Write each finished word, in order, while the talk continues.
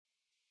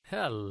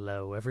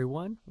Hello,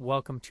 everyone.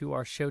 Welcome to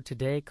our show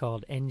today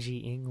called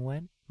NG 英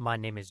文. My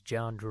name is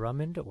John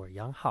Drummond or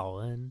Yang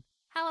Haoen.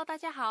 Hello， 大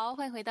家好，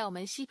欢迎回到我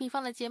们西平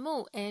方的节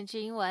目 NG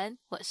英文，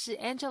我是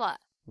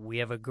Angela。We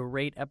have a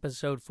great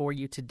episode for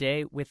you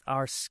today with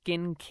our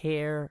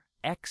skincare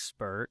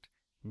expert,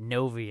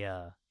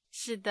 Novia.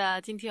 是的，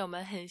今天我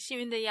们很幸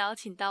运的邀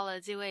请到了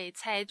这位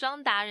彩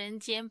妆达人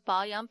兼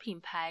保养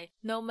品牌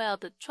Novia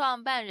的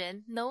创办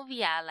人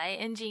Novia 来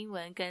NG 英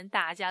文跟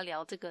大家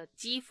聊这个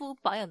肌肤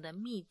保养的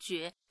秘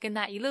诀，跟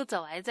他一路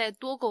走来在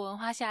多国文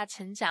化下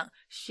成长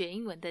学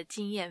英文的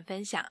经验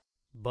分享。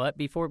But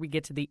before we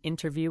get to the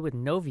interview with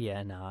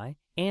Novia and I,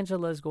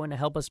 Angela is going to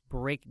help us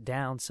break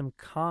down some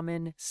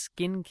common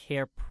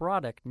skincare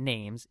product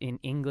names in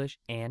English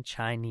and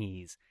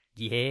Chinese.Yeah.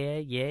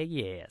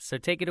 So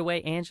take it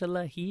away,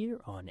 Angela, here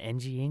on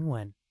NG 英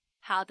文。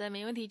好的，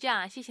没问题，这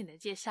样谢谢你的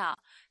介绍。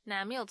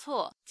那没有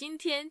错，今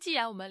天既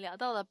然我们聊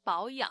到了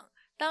保养，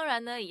当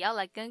然呢也要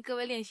来跟各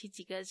位练习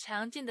几个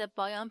常见的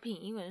保养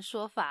品英文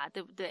说法，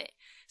对不对？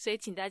所以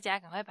请大家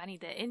赶快把你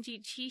的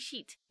NG cheat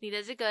sheet， 你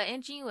的这个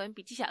NG 英文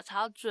笔记小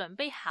抄准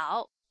备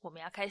好，我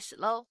们要开始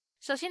咯。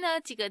首先呢，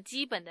几个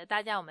基本的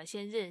大家我们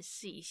先认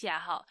识一下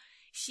哈。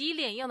洗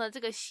脸用的这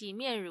个洗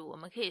面乳，我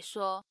们可以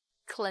说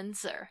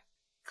cleanser，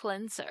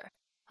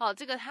 好，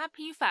这个它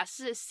拼法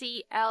是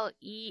C-L-E-A-N-S-E-R，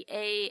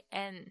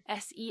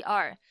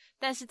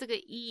 但是这个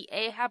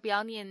E-A 它不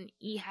要念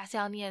E， 它是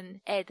要念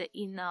A 的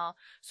音哦，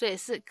所以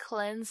是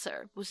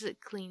cleanser 不是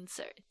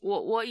cleanser，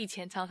 我以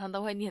前常常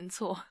都会念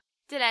错。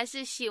再来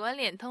是洗完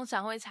脸通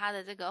常会擦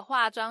的这个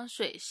化妆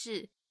水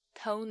是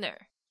toner，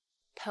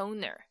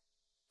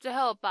 最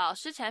后保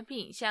湿产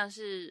品像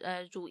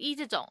是乳液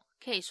这种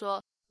可以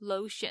说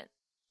lotion。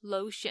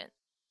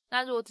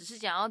那如果只是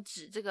想要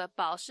指这个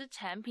保湿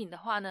产品的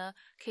话呢，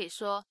可以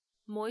说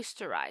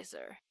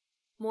moisturizer。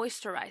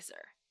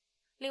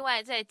 另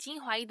外在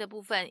精华液的部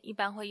分一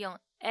般会用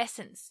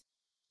essence。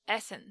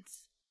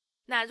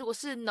 那如果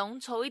是浓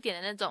稠一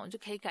点的那种就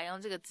可以改用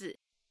这个字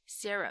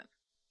serum。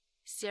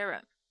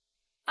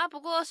 不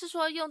过是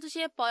说用这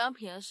些保养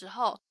品的时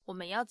候我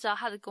们也要知道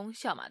它的功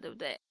效嘛，对不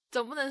对？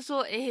总不能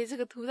说这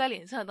个涂在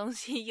脸上的东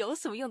西有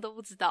什么用都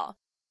不知道。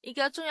一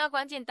个重要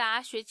关键大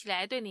家学起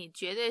来对你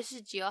绝对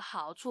是只有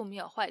好处没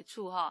有坏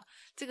处哈。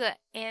这个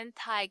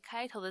anti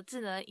开头的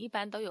字呢一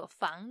般都有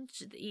防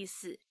止的意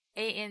思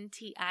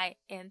A-N-T-I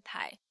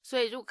anti， 所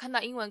以如果看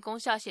到英文功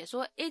效写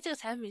说这个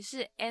产品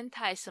是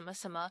anti 什么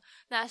什么，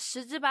那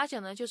十之八九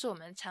呢就是我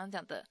们常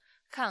讲的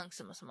抗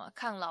什么什么，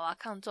抗老啊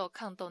抗皱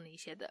抗痘那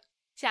些的。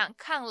像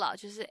抗老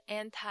就是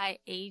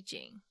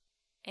anti-aging，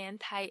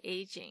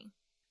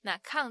 那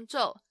抗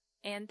皱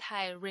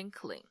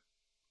anti-wrinkling，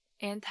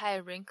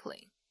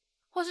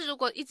 或是如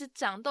果一直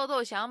长痘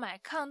痘想要买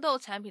抗痘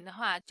产品的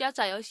话，就要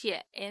找有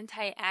写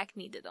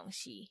anti-acne 的东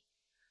西。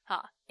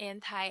好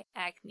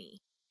anti-acne，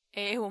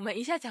 我们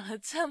一下讲了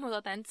这么多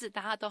单字，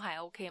大家都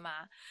还 OK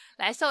吗？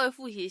来稍微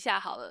复习一下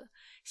好了。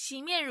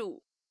洗面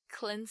乳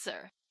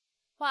cleanser，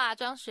 化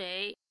妆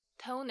水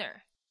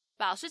toner，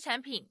 保湿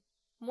产品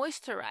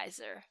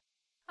moisturizer。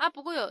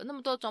 不过有那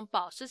么多种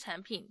保湿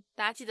产品，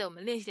大家记得我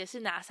们练习的是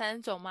哪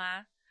3种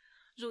吗？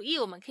乳液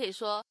我们可以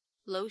说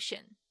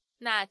lotion，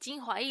那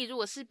精华液如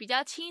果是比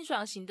较清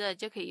爽型的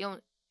就可以用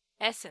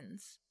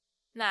essence，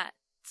 那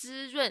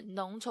滋润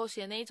浓稠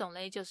型的那一种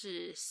类就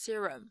是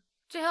serum。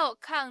 最后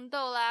抗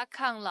痘啦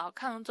抗老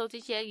抗皱这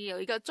些也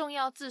有一个重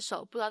要字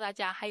首，不知道大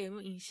家还有没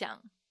有印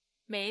象？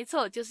没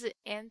错，就是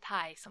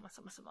anti 什么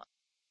什么什么。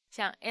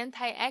像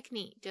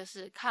anti-acne 就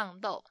是抗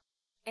痘，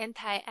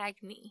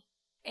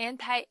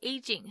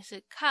 anti-aging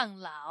是抗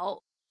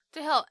老，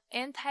最后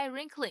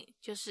anti-wrinkling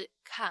就是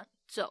抗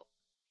皱。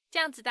这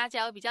样子大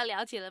家有比较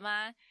了解了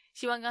吗？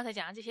希望刚才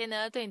讲的这些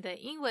呢对你的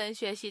英文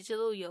学习之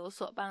路有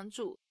所帮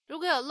助。如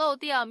果有漏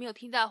掉没有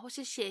听到或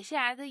是写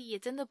下来的也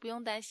真的不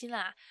用担心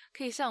啦，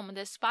可以上我们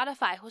的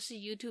Spotify 或是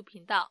YouTube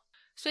频道，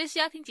随时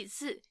要听几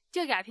次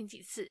就给它听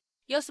几次。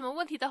有什么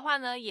问题的话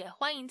呢也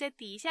欢迎在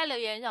底下留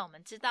言让我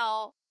们知道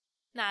哦。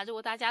那如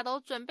果大家都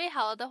准备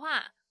好了的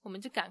话，我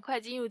们就赶快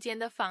进入今天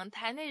的访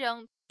谈内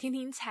容，听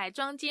听彩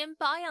妆兼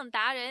保养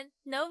达人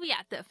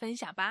Novia 的分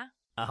享吧。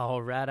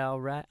All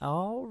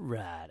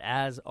right.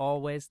 As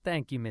always,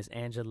 thank you, Miss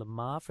Angela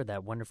Ma, for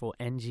that wonderful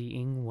NG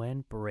英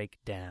文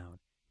breakdown.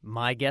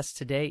 My guest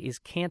today is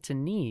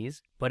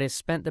Cantonese, but has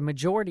spent the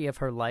majority of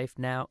her life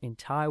now in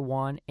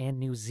Taiwan and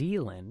New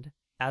Zealand,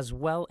 as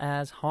well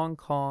as Hong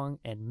Kong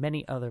and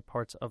many other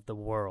parts of the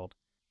world.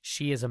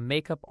 She is a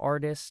makeup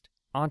artist,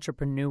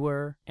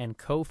 entrepreneur, and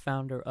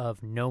co-founder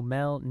of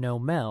Nomel,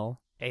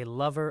 a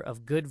lover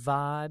of good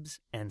vibes,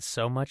 and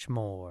so much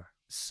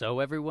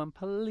more.So everyone,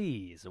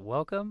 please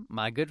welcome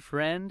my good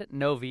friend,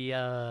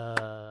 Novia.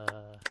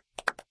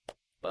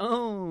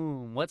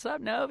 Boom! What's up,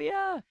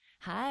 Novia?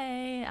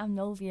 Hi, I'm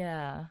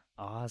Novia.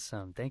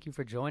 Awesome. Thank you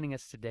for joining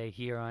us today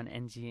here on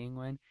NG 英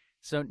文.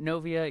 So,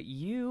 Novia,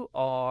 you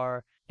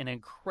are an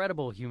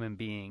incredible human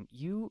being.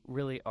 You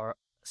really are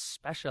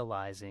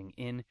specializing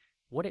in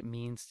what it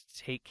means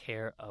to take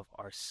care of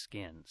our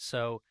skin.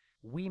 So,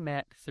 we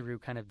met through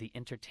kind of the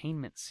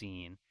entertainment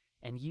scene,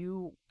 And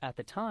you, at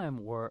the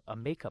time, were a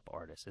makeup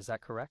artist. Is that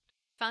correct?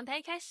 访谈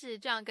一开始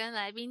就要跟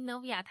来宾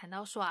Novia 谈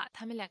到说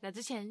他们两个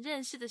之前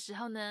认识的时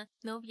候呢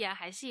Novia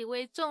还是一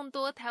位众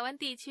多台湾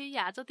地区、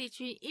亚洲地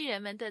区艺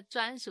人们的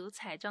专属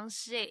彩妆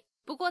师诶。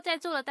不过在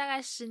做了大概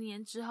10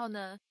年之后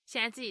呢，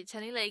现在自己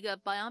成立了一个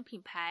保养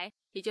品牌，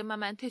也就慢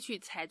慢褪去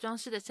彩妆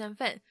师的身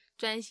份，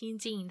专心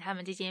经营他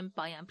们这间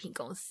保养品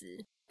公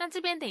司。那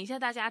这边等一下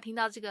大家听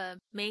到这个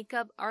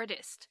makeup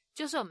artist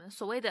就是我们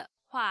所谓的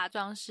化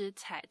妆师、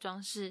彩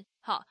妆师。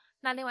好，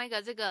那另外一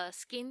个这个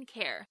skin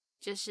care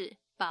就是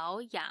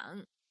保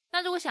养。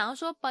那如果想要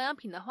说保养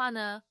品的话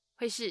呢，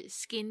会是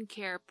skin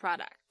care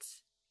products。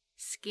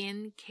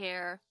 skin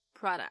care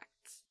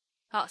products。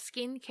 好，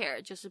 skin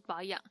care 就是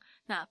保养，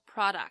那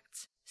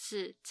products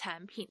是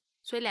产品，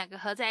所以两个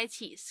合在一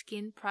起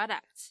skin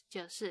products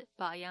就是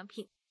保养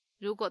品。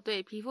如果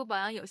对皮肤保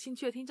养有兴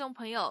趣的听众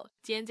朋友，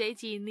今天这一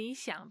集你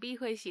想必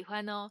会喜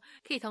欢哦，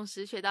可以同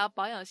时学到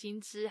保养新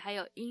知还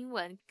有英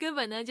文，根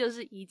本呢就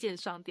是一箭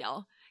双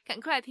雕，赶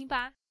快来听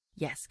吧。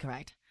 Yes,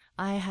 correct.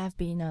 I have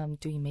been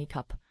doing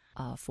makeup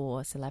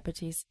for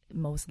celebrities,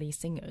 mostly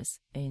singers,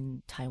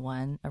 in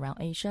Taiwan, around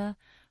Asia,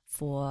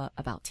 for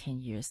about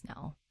 10 years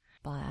now.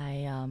 But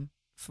I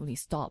fully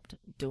stopped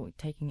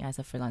taking as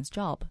a freelance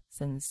job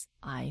since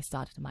I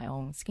started my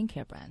own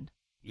skincare brand.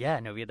 Yeah,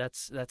 Novia,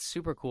 that's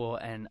super cool.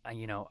 And,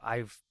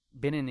 I've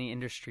been in the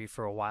industry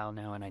for a while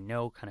now, and I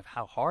know kind of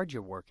how hard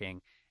you're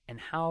working and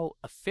how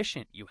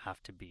efficient you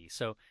have to be.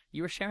 So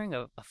you were sharing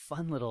a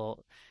fun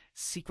little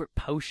secret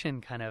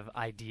potion kind of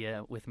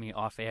idea with me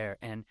off air,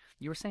 and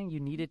you were saying you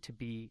needed to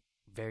be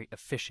very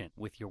efficient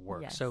with your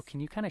work. Yes. So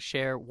can you kind of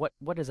share what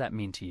does that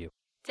mean to you?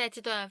 在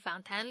这段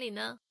访谈里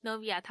呢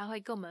Novia 她会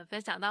跟我们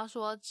分享到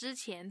说，之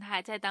前她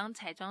还在当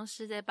彩妆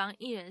师，在帮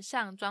艺人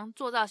上妆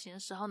做造型的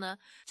时候呢，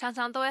常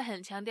常都会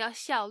很强调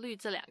效率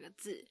这2个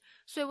字，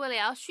所以为了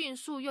要迅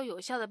速又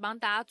有效的帮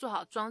大家做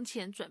好妆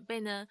前准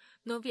备呢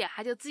Novia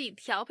她就自己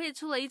调配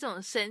出了一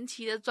种神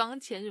奇的妆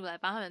前乳来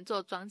帮他们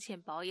做妆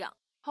前保养。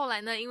后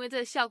来呢，因为这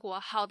个效果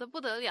好的不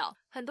得了，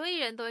很多艺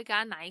人都会给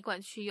他拿一罐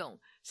去用，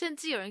甚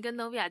至有人跟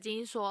Novia 建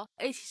议说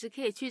其实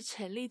可以去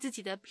成立自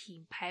己的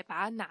品牌，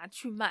把它拿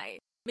去卖。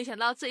没想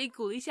到这一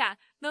鼓励下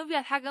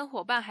Novia 他跟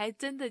伙伴还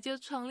真的就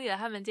创立了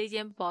他们这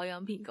间保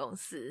养品公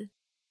司。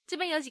这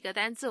边有几个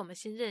单字我们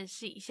先认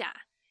识一下，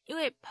因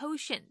为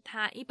potion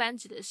它一般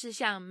指的是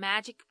像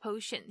magic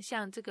potion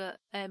像这个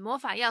魔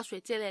法药水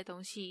这类的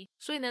东西，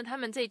所以呢他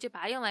们这里就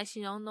把它用来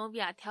形容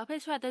Novia 调配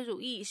出来的乳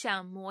液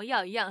像魔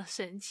药一样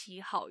神奇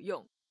好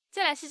用。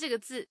再来是这个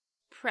字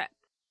prep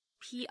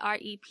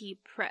P-R-E-P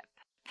prep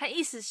它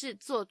意思是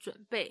做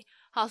准备。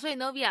好，所以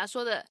Novia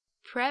说的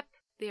prep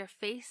their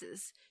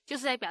faces 就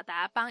是在表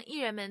达帮艺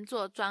人们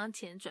做妆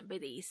前准备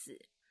的意思。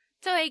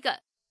再有一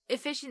个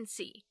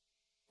efficiency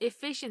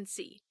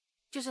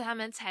就是他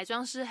们彩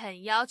妆师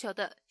很要求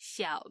的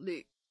效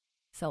率。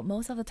 So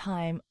most of the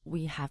time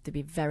we have to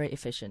be very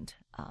efficient.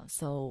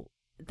 So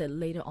the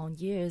later on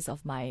years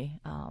of my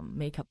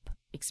makeup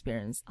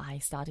experience, I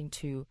starting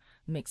to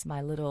mix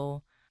my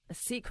little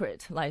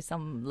secret, like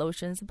some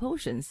lotions and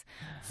potions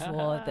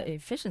for the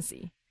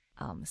efficiency.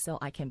 So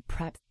I can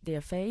prep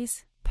their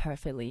face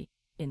perfectly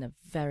in a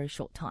very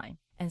short time.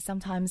 And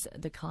sometimes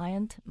the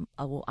client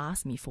will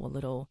ask me for a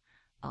little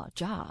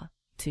jar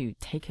to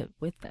take it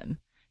with them.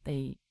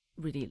 They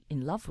really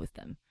in love with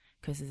them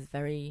because it's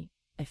very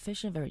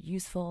efficient, very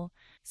useful.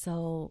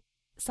 So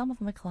some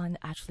of my clients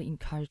actually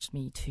encouraged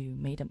me to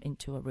make them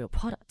into a real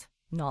product,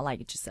 not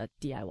like just a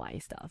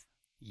DIY stuff.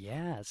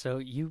 Yeah, so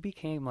you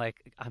became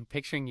like, I'm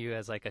picturing you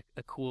as like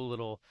a cool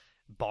little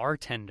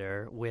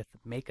bartender with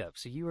makeup.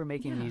 So you were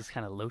making these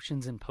kind of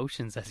lotions and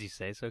potions, as you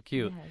say. So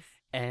cute. Yes.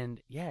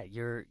 And yeah,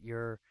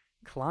 your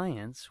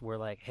clients were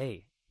like,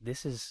 hey,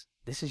 this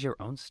is your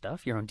own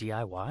stuff, your own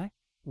DIY?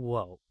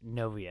 Whoa,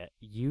 Novia,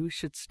 you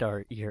should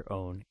start your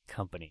own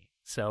company.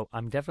 So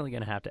I'm definitely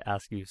going to have to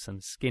ask you some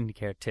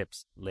skincare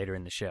tips later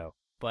in the show.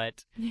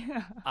 But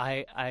Yeah.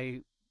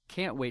 I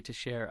can't wait to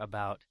share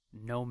about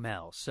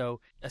Nomel. So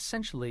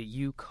essentially,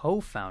 you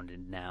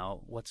co-founded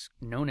now what's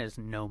known as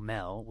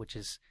Nomel, which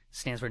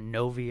stands for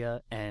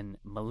Novia and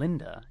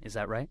Melinda. Is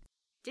that right?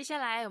 接下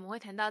来我们会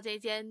谈到这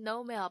间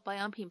Nomel 保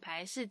养品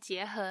牌是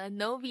结合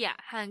Novia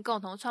和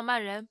共同创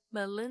办人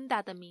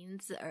Melinda 的名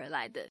字而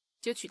来的，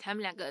就取他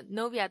们两个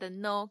Novia 的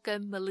No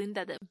跟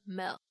Melinda 的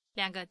Mel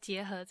两个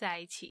结合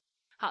在一起。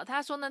好，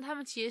他说呢，他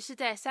们其实是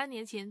在3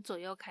年前左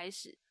右开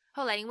始，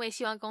后来因为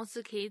希望公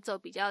司可以走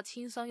比较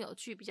轻松有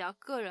趣、比较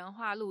个人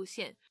化路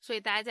线，所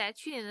以大概在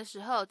去年的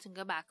时候，整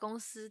个把公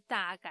司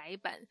大改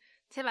版，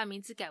才把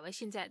名字改为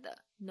现在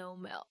的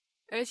Nomel。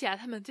而且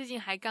他们最近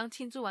还刚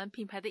庆祝完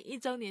品牌的1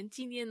周年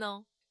纪念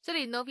哦。这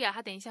里 Novia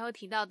他等一下会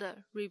提到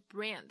的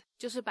rebrand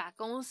就是把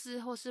公司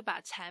或是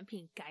把产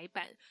品改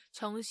版，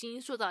重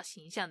新塑造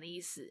形象的意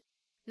思。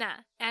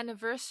那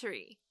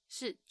anniversary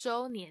是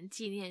周年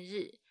纪念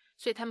日，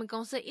所以他们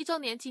公司的1周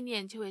年纪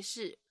念就会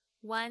是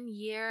 1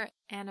 year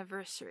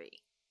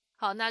anniversary。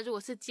 好，那如果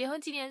是结婚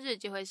纪念日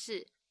就会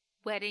是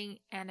wedding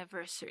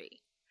anniversary。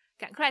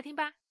 赶快来听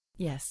吧。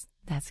Yes,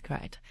 that's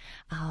correct.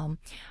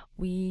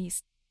 We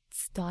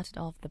started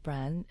off the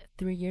brand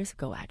 3 years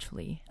ago,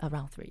 actually,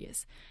 around 3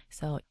 years.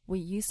 So we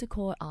used to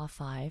call it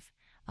R5,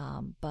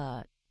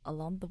 but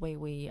along the way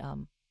we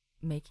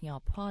making our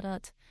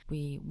product,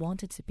 we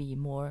wanted to be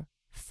more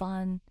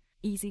fun,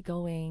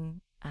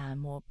 easygoing,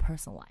 and more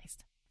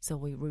personalized. So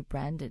we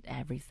rebranded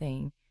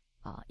everything,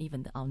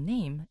 even our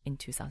name in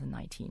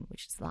 2019,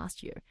 which is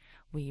last year.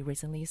 We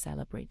recently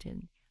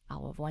celebrated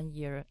our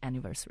 1-year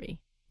anniversary.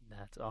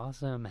 That's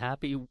awesome.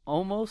 Happy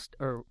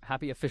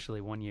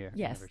officially 1 year.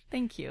 Yes,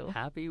 thank you.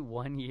 Happy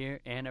 1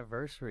 year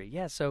anniversary.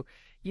 Yeah, so,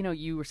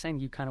 you were saying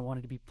you kind of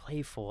wanted to be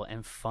playful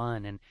and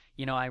fun. And,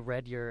 I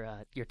read your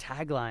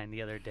tagline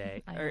the other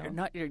day.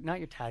 Not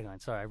your tagline,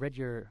 sorry. I read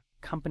your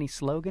company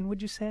slogan,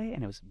 would you say?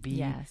 And it was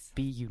be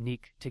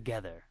unique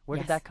together. Where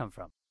did that come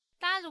from?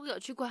 大家如果有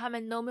去过他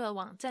们 Novia 的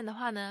网站的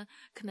话呢，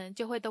可能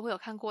都会有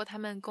看过他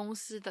们公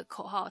司的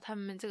口号，他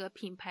们这个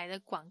品牌的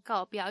广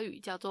告标语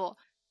叫做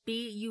Be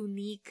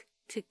unique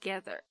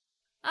together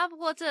不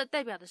过这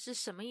代表的是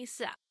什么意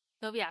思啊？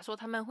 Novia 说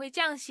他们会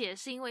这样写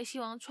是因为希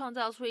望创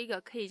造出一个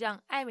可以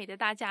让爱美的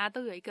大家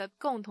都有一个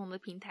共同的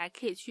平台，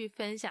可以去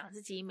分享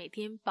自己每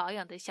天保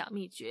养的小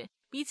秘诀，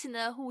彼此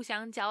呢互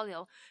相交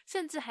流，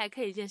甚至还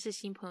可以认识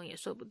新朋友也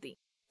说不定。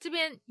这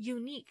边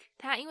unique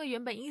它因为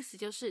原本意思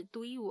就是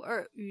独一无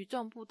二，与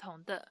众不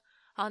同的。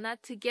好，那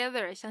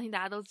together 相信大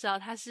家都知道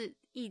它是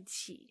一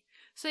起，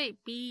所以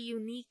be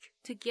unique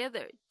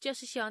together 就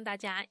是希望大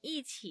家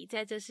一起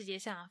在这世界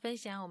上分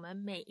享我们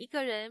每一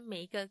个人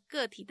每一个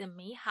个体的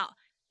美好，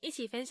一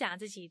起分享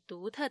自己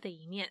独特的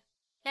一面。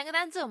两个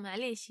单字我们来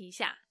练习一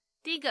下。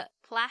第一个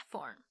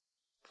platform。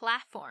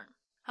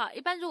 好，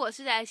一般如果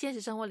是在现实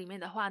生活里面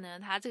的话呢，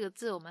它这个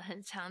字我们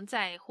很常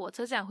在火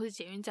车站或是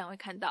捷运站会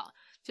看到，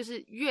就是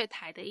月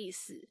台的意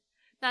思。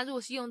那如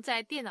果是用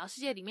在电脑世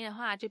界里面的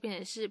话，就变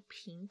成是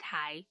平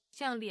台，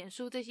像脸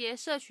书这些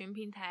社群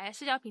平台、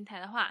社交平台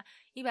的话，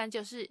一般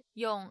就是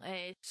用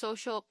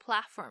social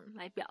platform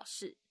来表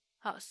示。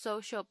好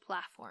social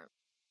platform。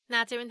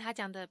 那这边他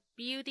讲的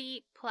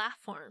beauty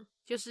platform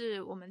就是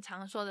我们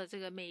常说的这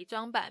个美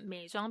妆版、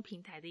美妆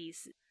平台的意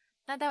思。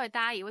那待会大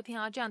家也会听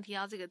到这样提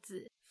到这个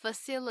字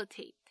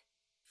facilitate，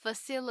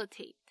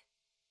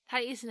 它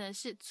的意思呢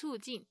是促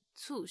进、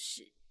促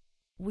使。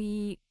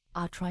 We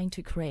are trying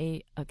to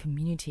create a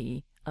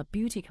community, a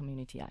beauty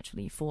community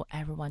actually, for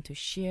everyone to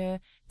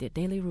share their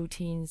daily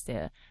routines,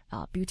 their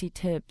beauty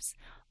tips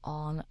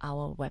on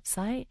our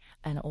website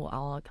and all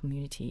our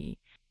community,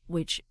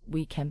 which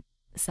we can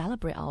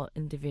celebrate our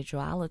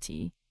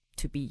individuality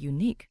to be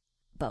unique,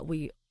 but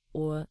we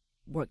all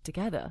work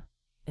together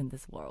in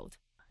this world.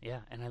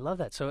 Yeah, and I love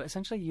that. So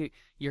essentially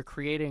you're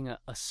creating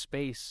a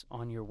space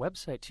on your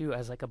website too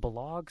as like a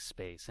blog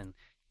space and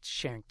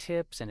sharing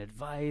tips and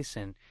advice,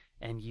 and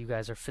you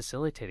guys are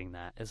facilitating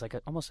that as like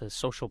almost a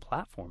social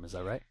platform. Is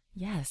that right?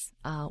 Yes,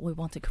 we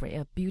want to create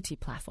a beauty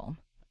platform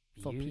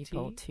for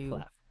people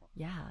to,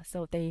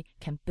 so they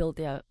can build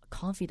their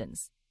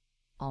confidence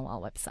on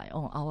our website,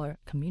 on our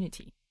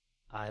community.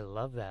 I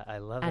love that.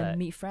 And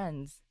meet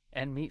friends.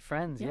 And meet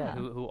friends, yeah,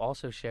 who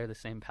also share the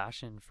same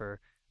passion for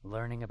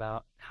learning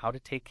about how to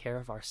take care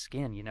of our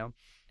skin,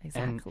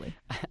 Exactly.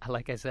 And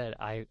like I said,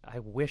 I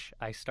wish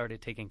I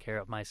started taking care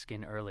of my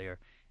skin earlier.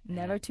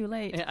 Never too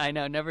late. I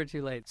know, never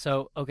too late.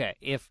 So, okay,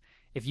 if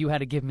you had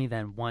to give me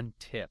then one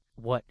tip,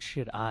 what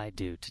should I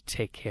do to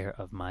take care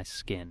of my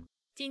skin?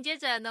 紧接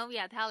着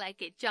Novia 他要来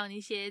给 John 一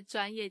些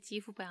专业肌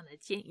肤保养的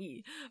建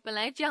议。本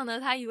来 John 呢，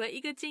他以为一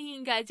个建议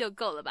应该就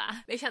够了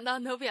吧，没想到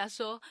Novia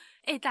说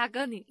大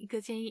哥，你一个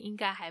建议应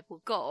该还不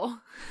够。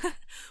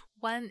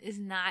One is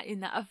not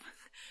enough。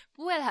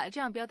 不会啦，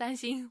这样不要担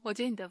心，我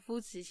觉得你的肤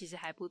质其实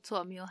还不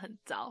错，没有很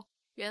糟。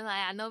原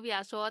来啊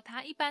Novia 说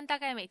他一般大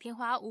概每天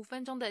花5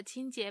分钟的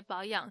清洁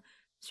保养，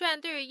虽然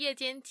对于夜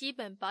间基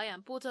本保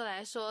养步骤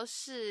来说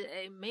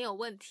是没有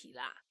问题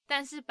啦，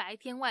但是白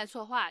天外出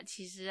的话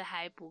其实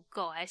还不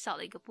够，还少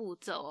了一个步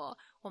骤哦。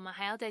我们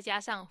还要再加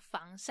上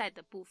防晒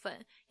的部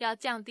分，要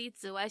降低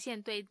紫外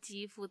线对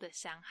肌肤的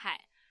伤害。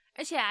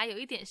而且有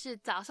一点是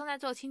早上在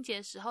做清洁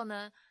的时候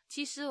呢，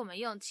其实我们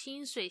用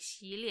清水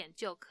洗脸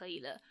就可以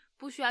了，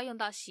不需要用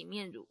到洗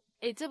面乳。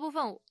这部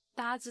分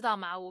大家知道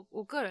吗？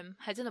我个人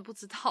还真的不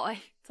知道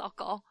糟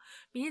糕，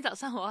明天早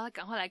上我要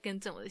赶快来更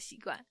正我的习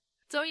惯。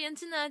总而言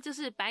之呢，就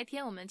是白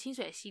天我们清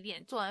水洗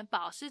脸，做完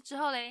保湿之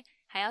后嘞，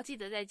还要记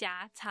得在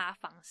家擦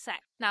防晒。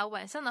那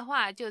晚上的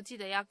话就记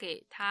得要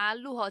给它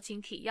入后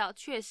清洗，要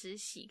确实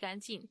洗干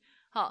净。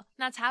好，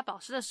那擦保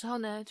湿的时候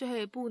呢，最后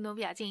一步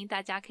Novia 建议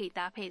大家可以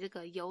搭配这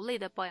个油类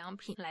的保养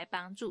品来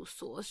帮助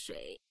锁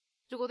水。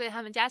如果对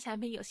他们家产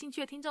品有兴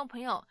趣的听众朋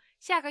友，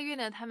下个月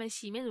呢他们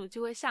洗面乳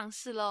就会上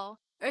市咯，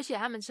而且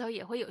他们之后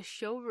也会有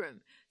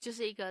showroom， 就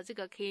是一个这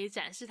个可以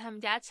展示他们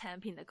家产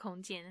品的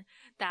空间，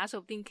大家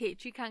说不定可以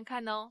去看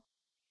看哦。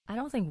 I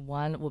don't think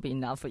one will be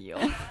enough for you.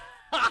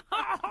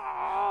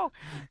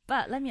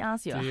 But let me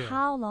ask you,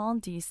 how long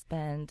do you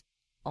spend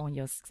on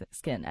your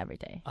skin every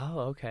day?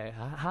 Oh, okay.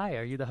 Hi,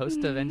 are you the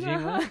host of NG?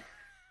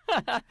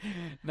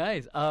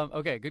 Nice.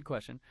 Okay, good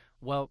question.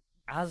 Well,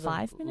 As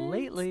 5 of minutes?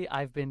 lately,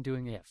 I've been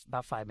doing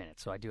about 5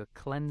 minutes. So I do a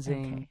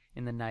cleansing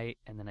in the night,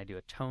 and then I do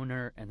a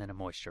toner, and then a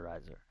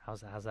moisturizer.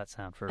 How's that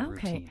sound for a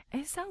routine?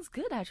 It sounds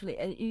good actually.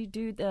 You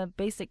do the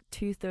basic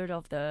 2/3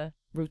 of the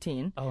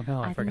routine. Oh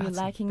no, I think forgot you're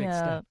some lacking big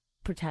step.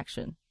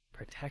 protection.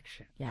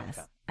 Protection. Yes,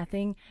 Okay. I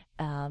think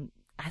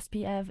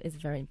SPF is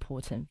very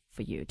important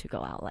for you to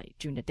go out like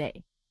during the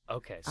day.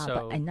 Okay, But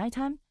so at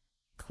nighttime,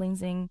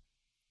 cleansing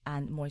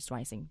and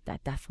moisturizing,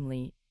 that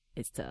definitely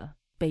is the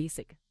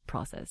basic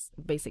process,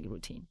 basic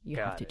routine you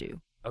have to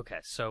do. okay,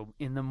 so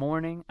in the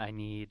morning, I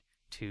need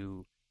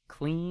to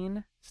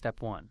clean.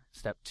 Step 1.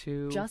 Step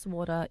 2. Just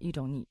water. You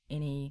don't need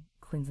any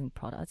cleansing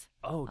products.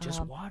 Oh,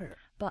 just water.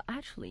 But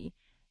actually,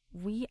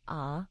 we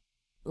are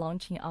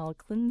launching our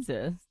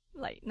cleansers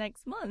like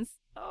next month.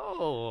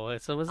 Oh,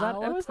 so was that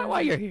Our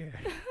why you're cleanser.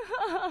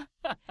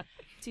 here?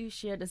 To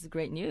share this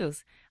great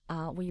news,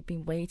 we've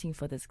been waiting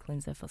for this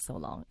cleanser for so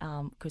long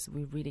because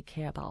we really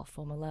care about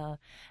formula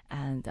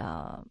and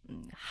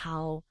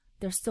how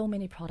there's so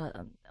many products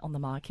on the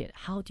market.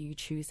 How do you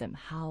choose them?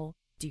 How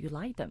do you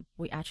like them?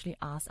 We actually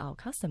ask our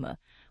customer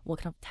what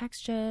kind of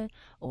texture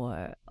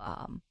or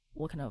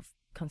what kind of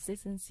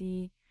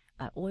consistency,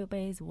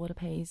 oil-based,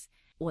 water-based,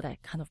 all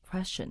that kind of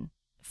question.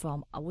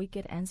 We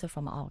get answer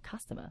from our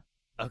customer.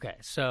 Okay,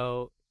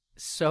 so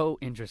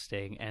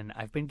interesting, and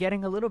I've been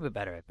getting a little bit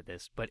better at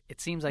this, but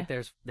it seems like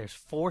there's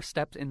 4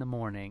 steps in the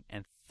morning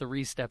and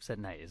 3 steps at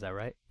night. Is that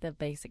right? The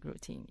basic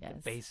routine, yes.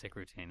 The basic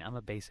routine. I'm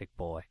a basic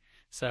boy,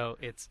 so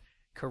it's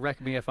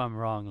correct me if I'm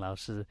wrong, Lao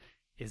Shi.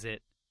 Is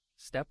it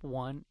step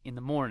 1 in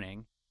the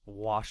morning?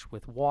 Wash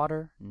with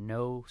water,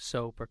 no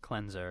soap or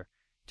cleanser,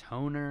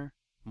 toner,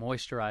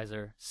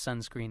 moisturizer,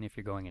 sunscreen if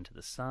you're going into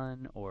the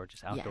sun or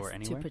just outdoor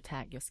anywhere. To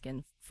protect your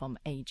skin from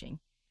aging.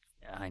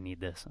 I need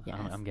this. Yes.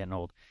 I'm getting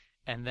old.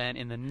 And then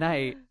in the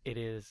night, it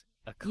is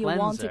a cleanser. You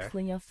want to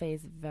clean your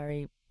face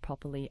very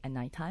properly at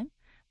nighttime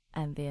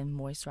and then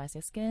moisturize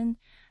your skin.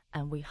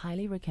 And we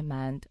highly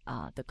recommend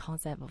the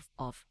concept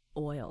of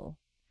oil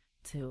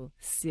to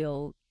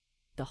seal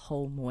the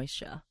whole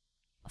moisture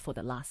for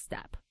the last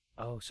step.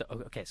 Oh, so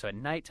okay. So at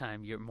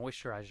nighttime, your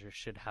moisturizer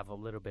should have a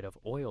little bit of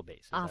oil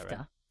base. Is that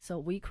right? So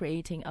we're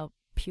creating a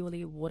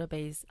purely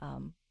water-based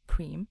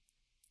cream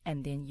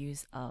and then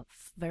use a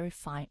very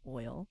fine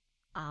oil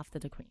after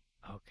the cream.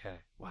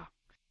 Okay. Wow.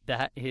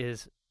 That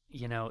is,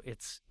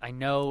 I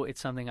know it's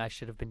something I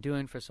should have been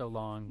doing for so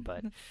long,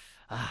 but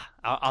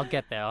I'll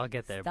get there. I'll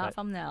get there. Start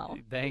from now.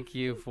 Thank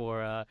you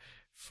for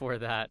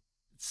that.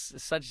 It's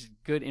such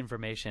good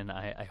information.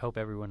 I hope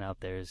everyone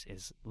out there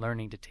is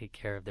learning to take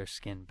care of their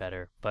skin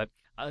better. But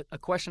a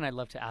question I'd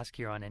love to ask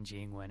here on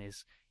NG Ingwen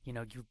is,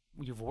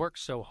 you've worked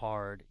so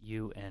hard,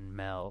 you and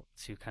Mel,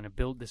 to kind of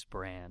build this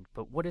brand,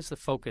 but what is the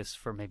focus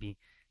for maybe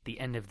the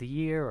end of the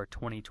year or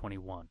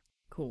 2021?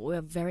 Cool.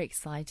 We're very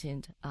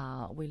excited.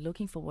 We're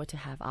looking forward to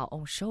have our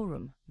own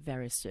showroom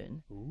very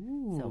soon.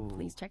 Ooh. So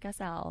please check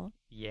us out.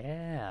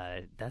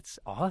 Yeah, that's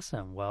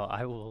awesome. Well,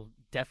 I will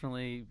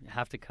definitely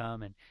have to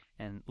come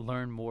and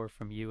learn more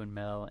from you and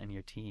Mel and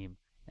your team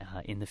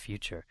in the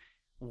future.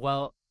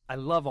 Well, I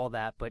love all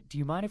that, but do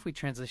you mind if we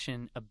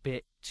transition a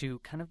bit to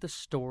kind of the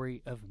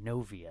story of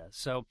Novia?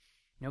 So,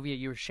 Novia,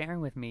 you were sharing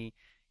with me,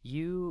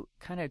 you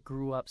kind of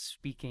grew up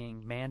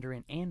speaking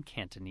Mandarin and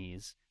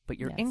Cantonese, but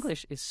your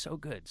English is so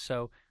good.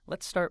 So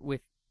let's start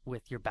with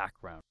your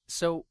background.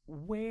 So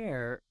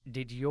where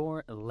did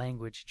your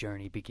language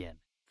journey begin?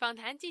 访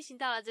谈进行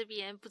到了这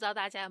边，不知道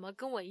大家有没有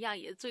跟我一样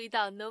也注意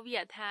到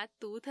Novia 她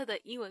独特的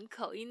英文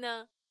口音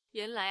呢？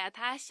原来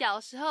她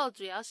小时候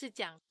主要是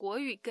讲国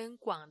语跟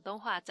广东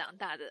话长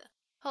大的，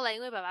后来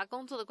因为爸爸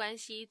工作的关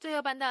系，最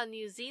后搬到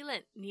New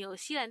Zealand 纽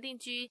西兰定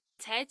居，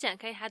才展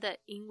开她的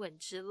英文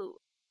之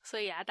路。所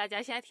以大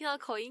家现在听到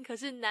口音可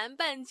是南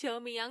半球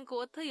绵阳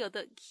国特有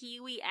的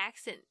Kiwi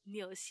accent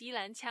纽西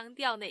兰腔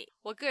调呢，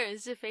我个人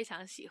是非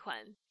常喜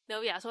欢。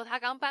Novia 说她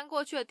刚搬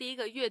过去的第1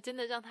个月真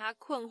的让她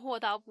困惑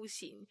到不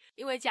行，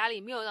因为家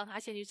里没有让她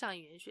先去上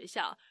语言学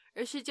校，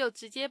而是就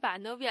直接把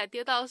Novia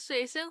丢到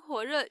水深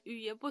火热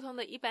语言不通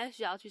的一般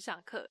学校去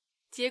上课。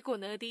结果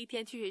呢，第1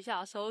天去学校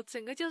的时候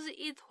整个就是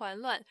一团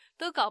乱，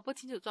都搞不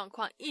清楚状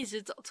况，一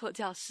直走错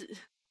教室。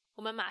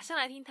我们马上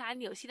来听她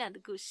纽西兰的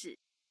故事。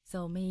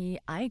So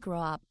I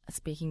grew up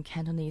speaking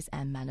Cantonese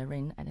and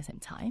Mandarin at the same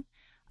time.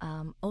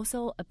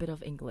 Also a bit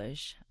of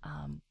English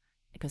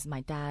because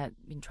my dad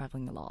been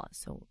traveling a lot.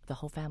 So the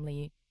whole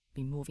family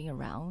been moving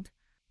around.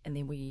 And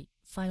then we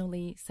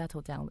finally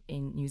settled down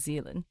in New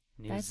Zealand.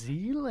 New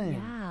Zealand?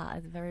 Yeah,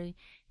 it's a very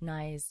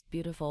nice,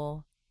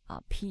 beautiful,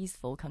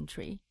 peaceful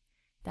country.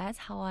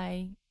 That's how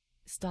I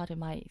started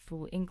my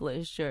full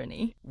English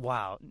journey.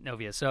 Wow,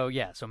 Novia. So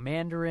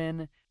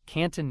Mandarin,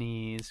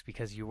 Cantonese,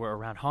 because you were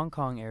around Hong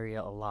Kong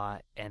area a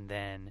lot, and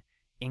then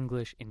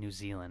English in New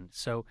Zealand.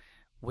 So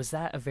was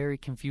that a very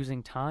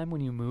confusing time when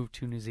you moved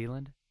to New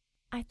Zealand?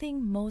 I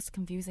think most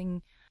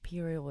confusing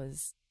period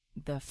was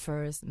the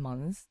first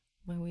month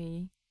when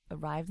we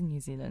arrived in New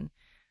Zealand.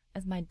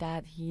 As my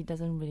dad, he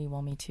doesn't really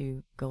want me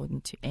to go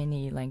into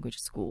any language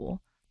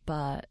school,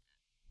 but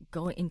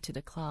going into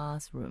the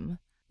classroom,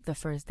 the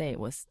first day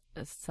was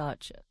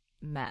such a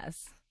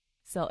mess.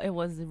 So it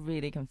was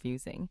really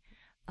confusing.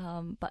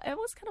 But it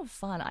was kind of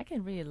fun. I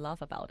can really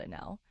laugh about it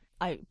now.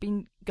 I've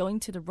been going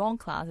to the wrong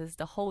classes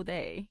the whole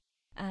day.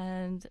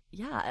 And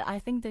yeah, I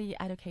think the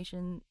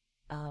education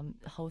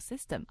whole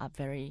system are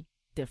very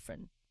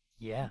different.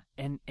 Yeah,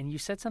 and you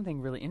said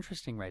something really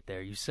interesting right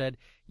there. You said,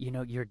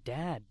 your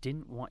dad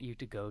didn't want you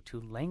to go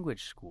to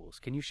language schools.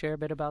 Can you share a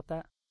bit about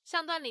that?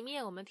 上段里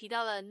面我们提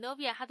到了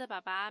Novia 她的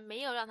爸爸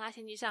没有让她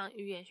先去上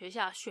语言学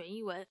校学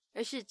英文，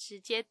而是直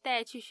接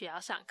带去学校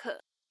上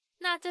课。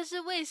那这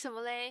是为什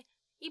么嘞？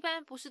一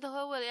般不是都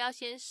会为了要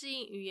先适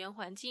应语言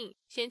环境，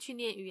先去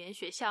念语言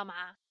学校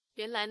吗？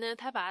原来呢，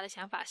他爸爸的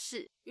想法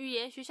是，语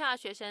言学校的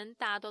学生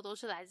大多都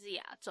是来自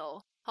亚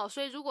洲。好，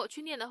所以如果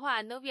去念的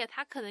话 Novia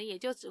她可能也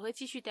就只会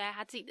继续待在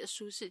她自己的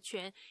舒适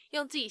圈，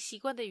用自己习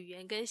惯的语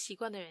言跟习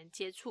惯的人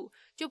接触，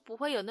就不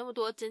会有那么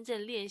多真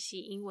正练习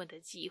英文的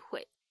机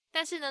会。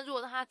但是呢，如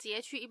果让她直接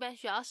去一般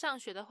学校上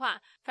学的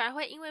话，反而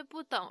会因为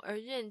不懂而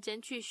认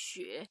真去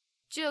学，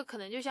这可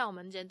能就像我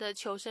们人的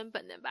求生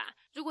本能吧。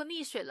如果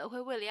溺水了，会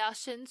为了要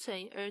生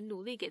存而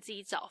努力给自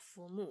己找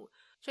浮木。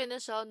所以那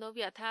时候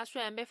Novia 她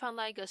虽然被放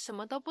到一个什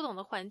么都不懂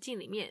的环境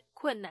里面，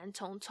困难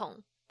重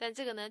重，但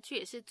这个呢，却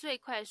也是最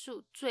快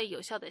速、最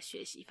有效的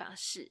学习方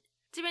式。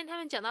这边他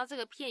们讲到这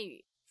个片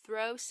语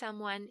throw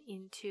someone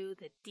into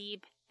the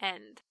deep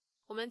end，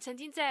 我们曾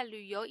经在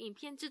旅游影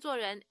片制作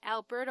人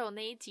Alberto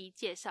那一集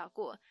介绍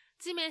过，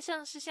字面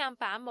上是像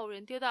把某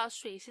人丢到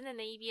水深的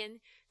那一边，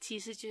其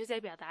实就是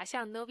在表达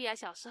像 Novia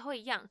小时候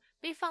一样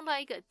被放到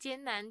一个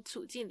艰难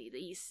处境里的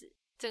意思。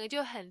整个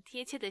就很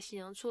贴切的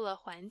形容出了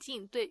环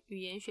境对语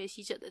言学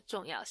习者的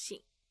重要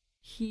性。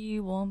 He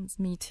wants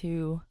me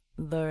to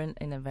learn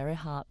in a very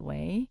hard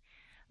way.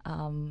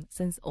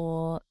 Since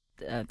all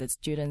the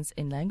students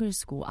in language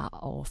school are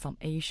all from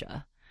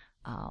Asia,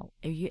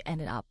 you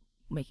ended up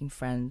making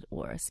friends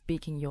or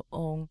speaking your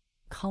own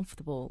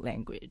comfortable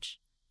language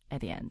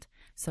at the end.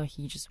 So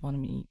he just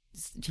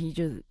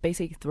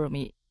basically threw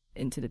me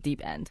into the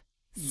deep end.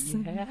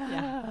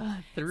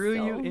 Yeah. Threw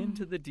you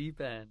into the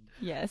deep end.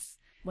 Yes.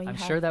 I'm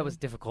sure that was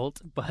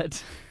difficult,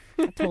 but...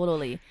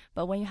 Totally.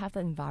 But when you have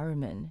the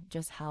environment,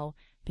 just how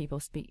people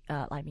speak,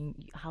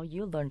 how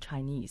you learn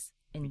Chinese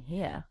in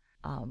here,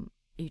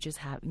 you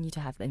need to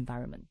have the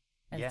environment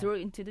and throw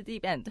it into the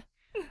deep end.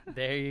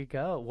 There you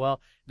go.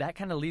 Well, that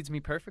kind of leads me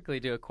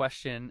perfectly to a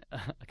question,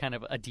 kind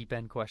of a deep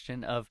end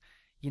question of,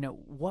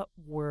 what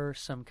were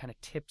some kind of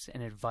tips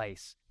and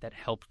advice that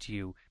helped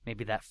you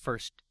maybe that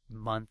first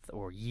month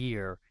or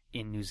year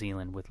in New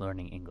Zealand with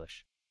learning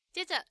English?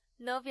 接着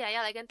Novia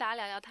要来跟大家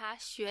聊聊她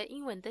学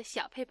英文的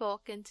小撇步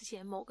跟之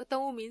前某个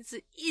动物名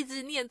字一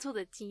直念错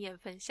的经验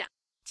分享。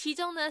其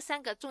中呢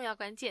3个重要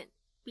关键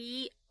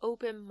Be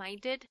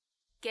open-minded,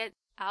 get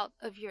out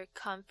of your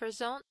comfort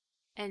zone,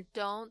 and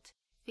don't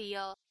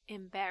feel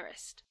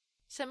embarrassed.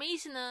 什么意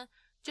思呢？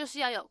就是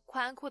要有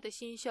宽阔的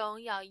心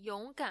胸，要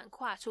勇敢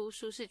跨出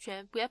舒适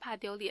圈，不要怕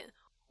丢脸，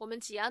我们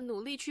只要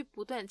努力去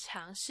不断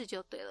尝试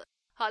就对了。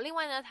好，另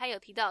外呢，他有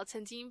提到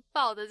曾经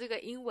报的这个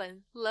英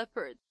文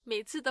leopard，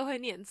 每次都会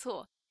念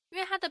错，因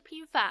为它的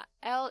拼法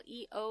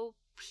Leopard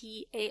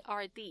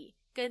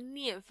跟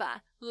念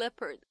法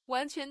leopard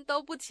完全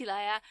都不起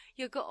来啊，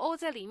有个 O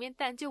在里面，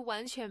但就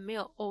完全没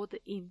有 O 的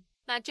音。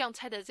那这样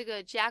猜的这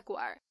个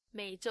jaguar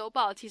美洲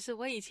豹，其实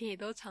我以前也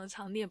都常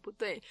常念不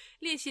对，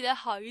练习了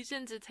好一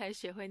阵子才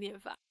学会念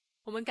法。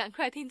我们赶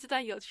快听这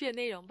段有趣的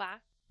内容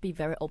吧。Be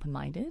very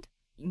open-minded.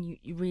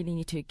 You really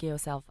need to get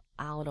yourself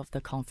out of the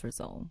comfort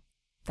zone.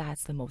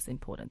 That's the most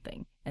important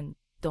thing. And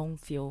don't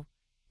feel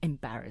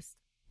embarrassed.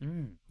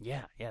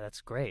 Yeah, that's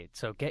great.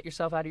 So get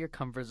yourself out of your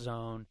comfort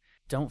zone.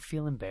 Don't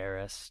feel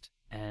embarrassed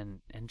and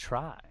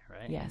try,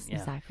 right? Yes,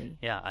 exactly.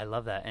 Yeah, I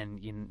love that. And,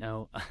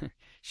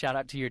 shout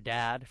out to your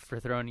dad for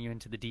throwing you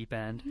into the deep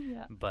end.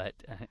 Yeah. But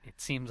it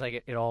seems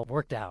like it all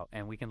worked out,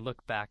 and we can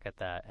look back at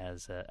that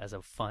as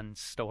a fun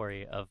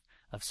story of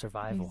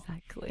survival.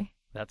 Exactly.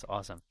 That's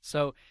awesome.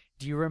 So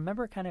do you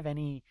remember kind of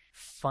any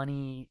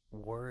funny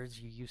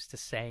words you used to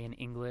say in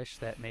English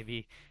that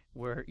maybe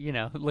were,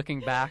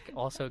 looking back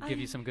also give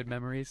you some good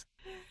memories?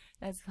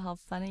 That's how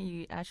funny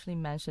you actually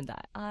mentioned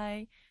that.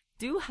 I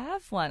do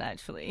have one,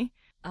 actually.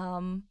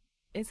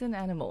 It's an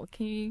animal.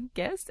 Can you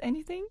guess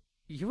anything?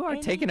 You are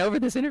taking over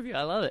this interview.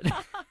 I love it.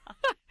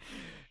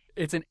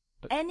 It's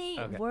any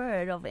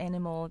word of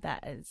animal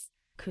that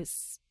could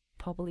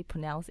probably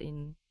pronounce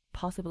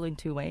possibly in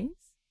 2 ways.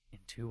 In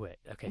 2 ways.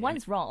 Okay.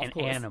 One's wrong, of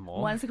course. An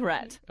animal. One's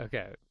correct.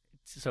 Okay.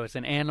 So it's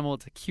an animal.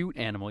 It's a cute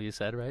animal, you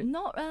said, right?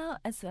 Not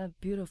it's a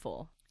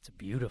beautiful. It's a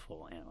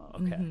beautiful animal.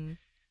 Okay. Mm-hmm.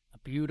 A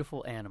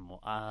beautiful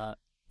animal.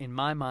 In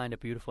my mind, a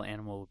beautiful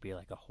animal would be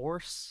like a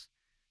horse.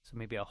 So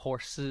maybe a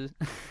horse. I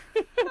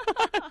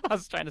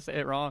was trying to say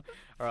it wrong.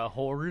 Or a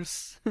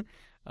horse.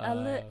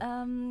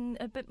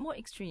 A bit more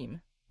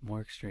extreme.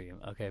 More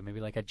extreme. Okay, maybe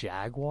like a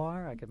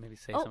jaguar. I could maybe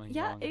say something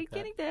yeah, wrong like you're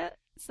getting there.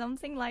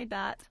 Something like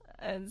that.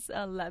 It's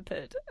a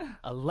leopard.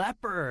 A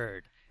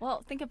leopard.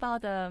 Well, think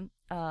about the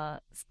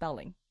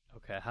spelling.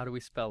 Okay, how do we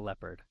spell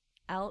leopard?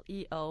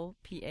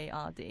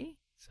 Leopard.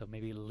 So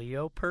maybe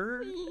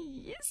leopard?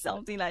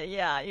 Something like,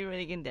 yeah, you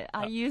really get it.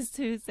 I used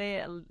to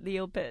say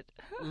leopard.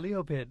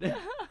 Leopard.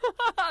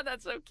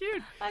 That's so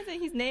cute. I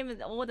think his name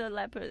is, or the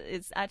leopard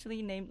is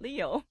actually named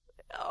Leo.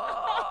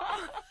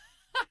 Oh.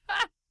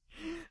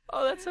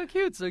 Oh, that's so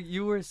cute. So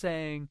you were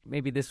saying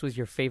maybe this was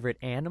your favorite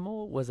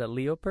animal, was a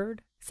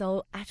leopard?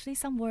 So actually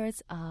some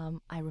words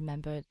I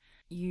remembered,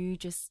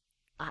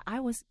 I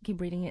was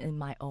keep reading it in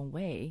my own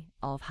way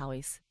of how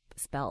it's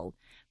spelled.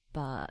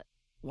 But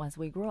once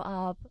we grow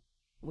up,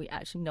 we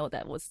actually know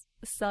that was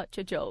such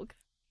a joke.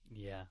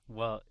 Yeah,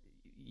 well,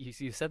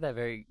 you said that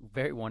very,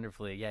 very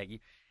wonderfully. Yeah,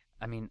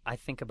 I mean, I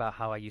think about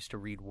how I used to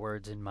read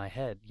words in my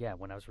head. Yeah,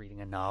 when I was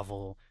reading a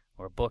novel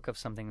or a book of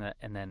something that,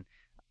 and then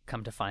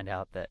come to find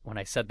out that when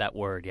I said that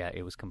word, yeah,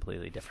 it was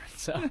completely different.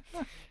 So,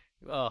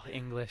 oh,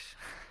 English.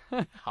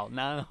 How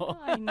now?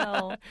 I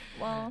know.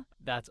 Well,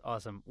 that's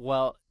awesome.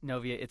 Well,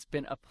 Novia, it's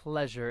been a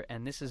pleasure,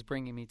 and this is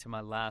bringing me to my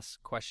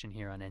last question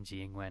here on NG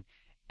Ingwen,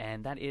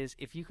 and that is,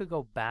 if you could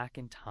go back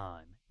in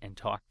time and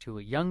talk to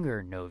a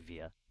younger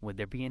Novia, would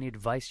there be any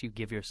advice you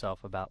give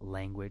yourself about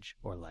language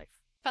or life?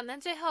 访谈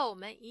最后，我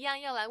们一样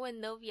要来问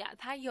Novia，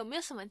 她有没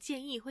有什么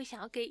建议会想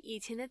要给以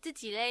前的自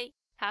己嘞？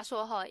她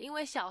说因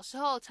为小时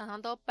候常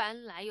常都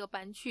搬来又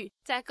搬去，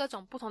在各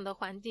种不同的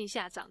环境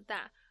下长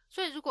大，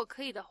所以如果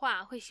可以的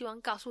话，会希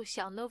望告诉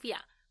小 Novia，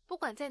 不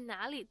管在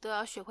哪里都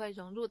要学会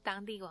融入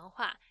当地文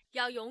化，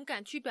要勇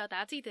敢去表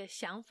达自己的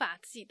想法、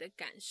自己的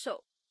感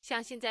受。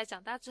像现在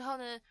长大之后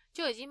呢，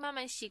就已经慢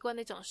慢习惯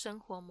那种生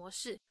活模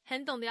式，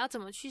很懂得要怎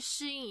么去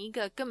适应一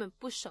个根本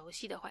不熟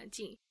悉的环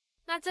境。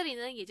那这里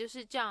呢，也就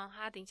是 John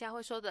他等一下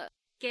会说的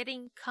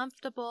getting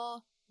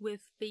comfortable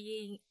with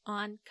being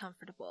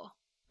uncomfortable。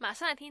马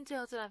上来听最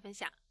后这段分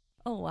享。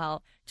Oh,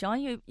 wow. John,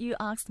 you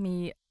asked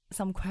me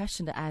some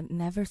question that I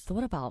never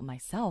thought about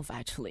myself,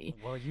 actually.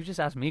 Well, you just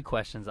asked me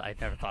questions I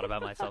never thought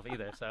about myself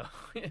either, so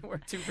we're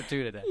 2 for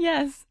 2 today.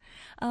 Yes.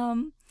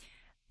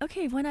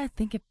 Okay, when I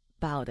think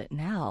about it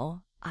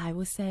now, I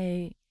would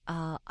say,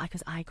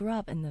 because I grew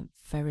up in a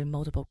very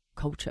multiple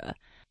culture,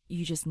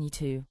 you just need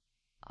to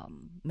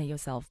make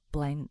yourself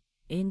blend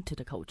into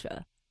the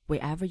culture.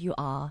 Wherever you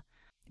are,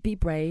 be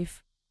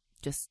brave.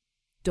 Just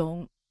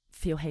don't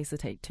feel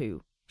hesitate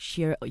to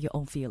share your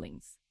own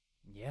feelings.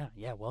 Yeah,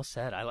 well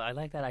said. I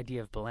like that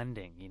idea of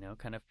blending, you know,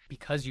 kind of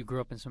because you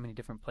grew up in so many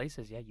different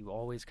places. Yeah, you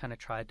always kind of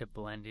tried to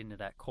blend into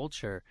that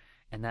culture,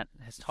 and that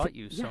has taught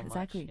you so much.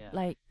 Exactly. Yeah.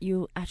 Like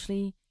you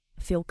actually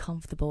feel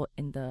comfortable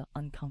in the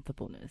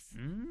uncomfortableness.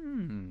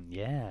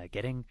 Yeah,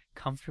 getting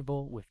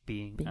comfortable with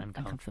being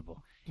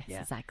uncomfortable. Yes,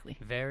 yeah. Exactly.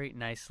 Very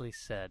nicely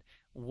said.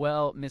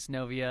 Well, Miss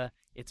Novia,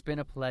 it's been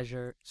a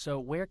pleasure. So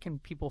where can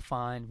people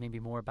find maybe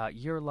more about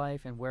your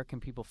life, and where can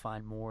people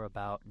find more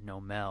about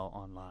Nomel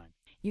online?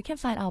 You can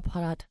find our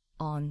product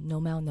on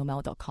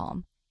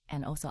nomel.com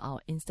and also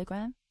our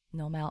Instagram,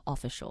 Nomel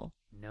Official.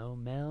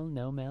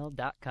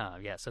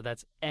 Nomel.com. Yeah, so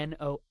that's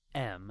Nomel.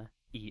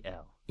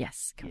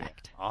 Yes,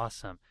 correct. Yeah,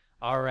 awesome.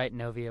 All right,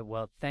 Novia.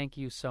 Well, thank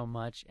you so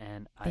much,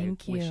 and I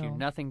wish you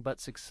nothing but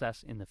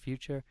success in the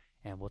future,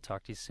 and we'll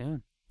talk to you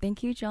soon.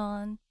 Thank you,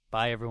 John.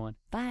 Bye, everyone.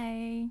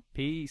 Bye.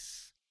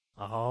 Peace.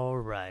 All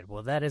right.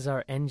 Well, that is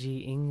our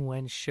NG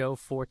Ingwen show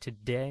for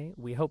today.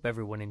 We hope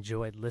everyone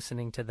enjoyed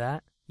listening to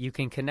that. You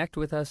can connect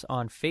with us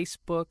on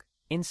Facebook,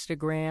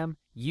 Instagram,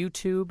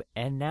 YouTube,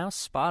 and now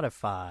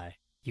Spotify.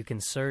 You can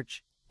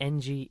search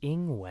NG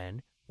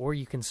Ingwen, or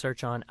you can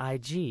search on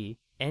IG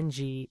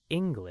NG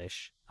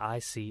English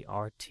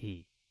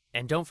ICRT.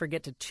 And don't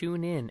forget to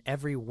tune in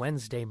every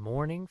Wednesday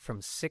morning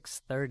from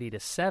 6:30 to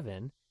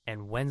 7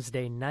 and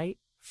Wednesday night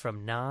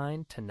from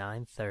 9 to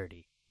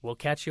 9:30. We'll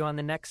catch you on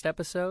the next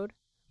episode.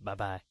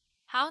 Bye-bye.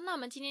 好，那我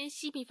们今天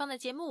西平方的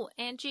节目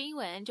NG 英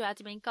文就到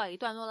这边告一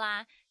段落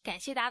啦，感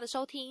谢大家的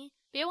收听，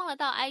别忘了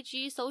到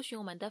IG 搜寻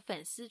我们的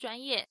粉丝专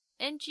页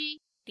NG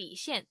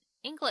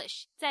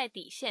English 再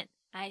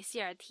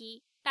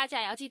ICRT， 大家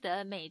也要记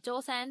得每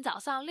周三早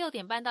上6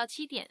点半到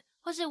7点，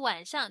或是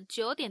晚上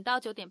9点到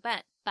9点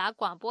半，把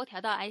广播调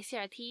到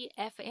ICRT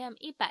FM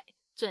 100，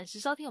准时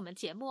收听我们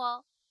节目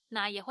哦。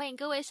那也欢迎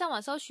各位上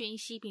网搜寻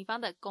西平方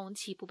的攻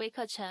其不备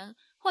课程，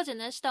或者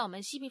呢是到我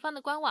们西平方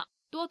的官网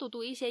多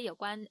读一些有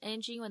关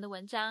NG 英文的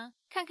文章，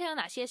看看有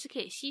哪些是可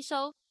以吸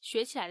收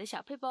学起来的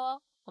小撇步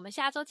哦。我们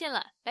下周见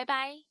了，拜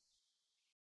拜。